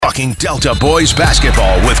talking Delta boys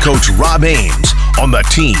basketball with Coach Rob Ames on the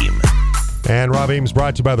team. And Rob Ames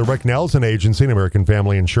brought to you by the Rick Nelson Agency and American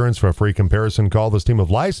Family Insurance. For a free comparison, call this team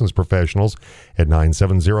of licensed professionals at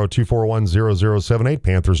 970-241-0078.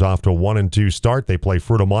 Panthers off to a 1-2 start. They play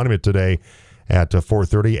Fruita Monument today at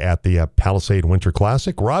 4:30 at the Palisade Winter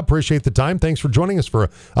Classic. Rob, appreciate the time. Thanks for joining us for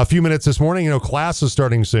a few minutes this morning. You know, class is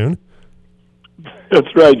starting soon. That's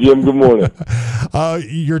right, Jim. Good morning.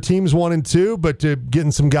 Your team's 1-2, but getting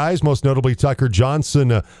some guys, most notably Tucker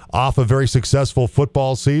Johnson, off a very successful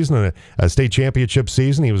football season and a state championship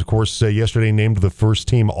season. He was, of course, yesterday named the first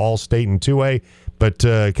team All-State in 2A. But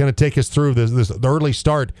kind of take us through the early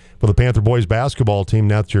start for the Panther boys basketball team.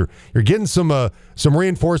 Now that you're getting some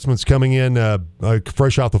reinforcements coming in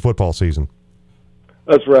fresh off the football season.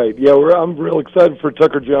 That's right. Yeah, I'm real excited for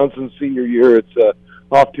Tucker Johnson's senior year. It's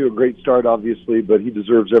off to a great start, obviously, but he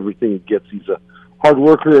deserves everything he gets. He's a hard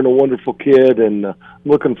worker and a wonderful kid, and I'm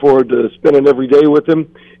looking forward to spending every day with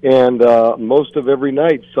him and most of every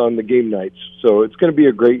night on the game nights. So it's going to be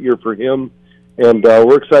a great year for him. And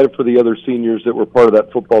we're excited for the other seniors that were part of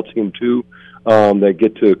that football team, too, that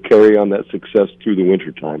get to carry on that success through the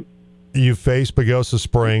wintertime. You faced Pagosa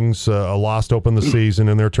Springs, a loss to open the season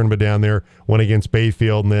in their tournament down there, went against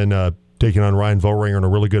Bayfield, and then taking on Ryan Vollringer and a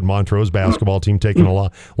really good Montrose basketball team, taking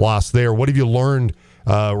a loss there. What have you learned,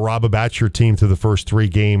 Rob, about your team through the first three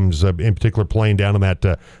games, in particular playing down in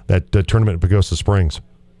that tournament at Pagosa Springs?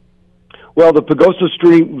 Well, the Pagosa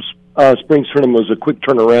Springs tournament was a quick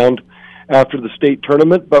turnaround after the state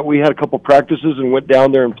tournament, but we had a couple practices and went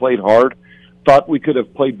down there and played hard. Thought we could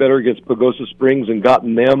have played better against Pagosa Springs and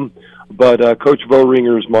gotten them, but Coach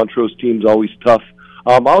Vollringer's Montrose team's always tough.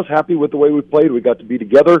 I was happy with the way we played. We got to be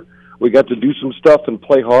together. We got to do some stuff and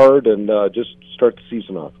play hard and just start the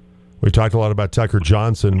season off. We talked a lot about Tucker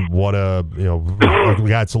Johnson. What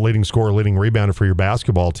that's a leading scorer, leading rebounder for your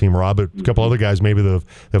basketball team, Rob. But a couple other guys maybe that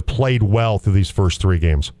have played well through these first three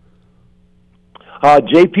games.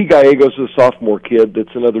 J.P. Gallegos is a sophomore kid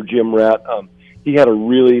that's another gym rat. He had a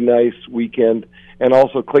really nice weekend. And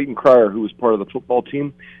also Clayton Cryer, who was part of the football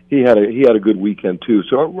team, he had a good weekend too.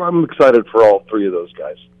 So I'm excited for all three of those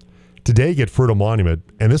guys. Today you get Fruita Monument,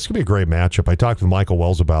 and this could be a great matchup. I talked with Michael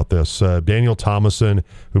Wells about this. Daniel Thomason,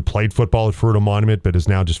 who played football at Fruita Monument but is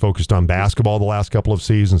now just focused on basketball the last couple of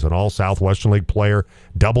seasons, an all-Southwestern League player,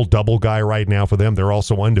 double-double guy right now for them. They're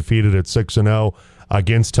also undefeated at 6-0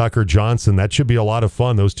 against Tucker Johnson. That should be a lot of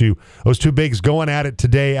fun. Those two bigs going at it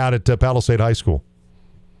today out at Palisade High School.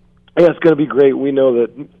 Yeah, it's going to be great. We know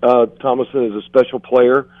that Thomason is a special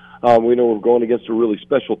player. We know we're going against a really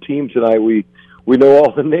special team tonight. We know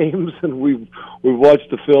all the names, and we've watched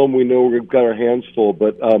the film. We know we've got our hands full,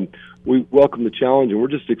 but we welcome the challenge, and we're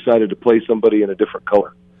just excited to play somebody in a different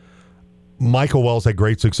color. Michael Wells had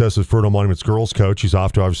great success as Fruita Monument's girls coach. He's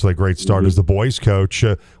off to obviously a great start as the boys coach.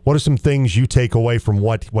 What are some things you take away from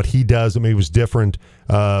what he does that maybe was different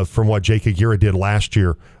from what Jake Aguirre did last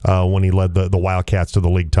year when he led the Wildcats to the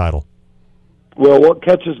league title? Well, what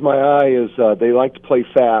catches my eye is they like to play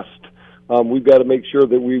fast. We've got to make sure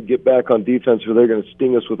that we get back on defense or they're going to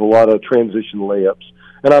sting us with a lot of transition layups.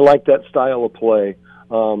 And I like that style of play.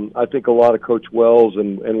 I think a lot of Coach Wells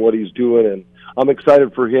and what he's doing, and I'm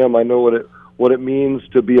excited for him. I know what it means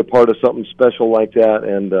to be a part of something special like that.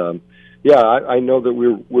 And, I know that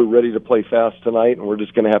we're ready to play fast tonight, and we're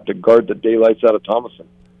just going to have to guard the daylights out of Thomason.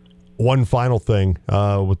 One final thing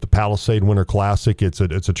with the Palisade Winter Classic, it's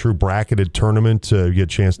a true bracketed tournament. You get a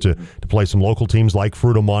chance to play some local teams like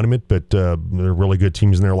Fruita Monument, but there are really good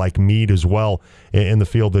teams in there like Meade as well in the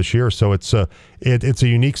field this year. So it's a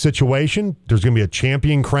unique situation. There's going to be a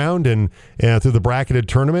champion crowned and through the bracketed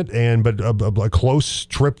tournament, but a close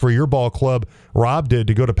trip for your ball club, Rob, to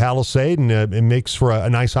go to Palisade, and it makes for a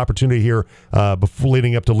nice opportunity here before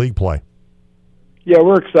leading up to league play. Yeah,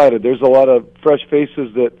 we're excited. There's a lot of fresh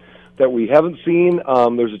faces that we haven't seen.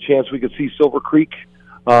 There's a chance we could see Silver Creek.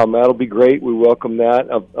 That'll be great. We welcome that.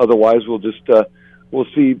 Otherwise, we'll just we'll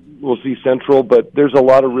see Central. But there's a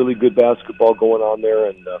lot of really good basketball going on there,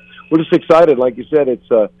 and we're just excited. Like you said, it's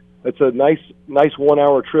a nice 1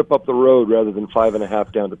 hour trip up the road rather than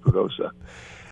 5.5 down to Pagosa.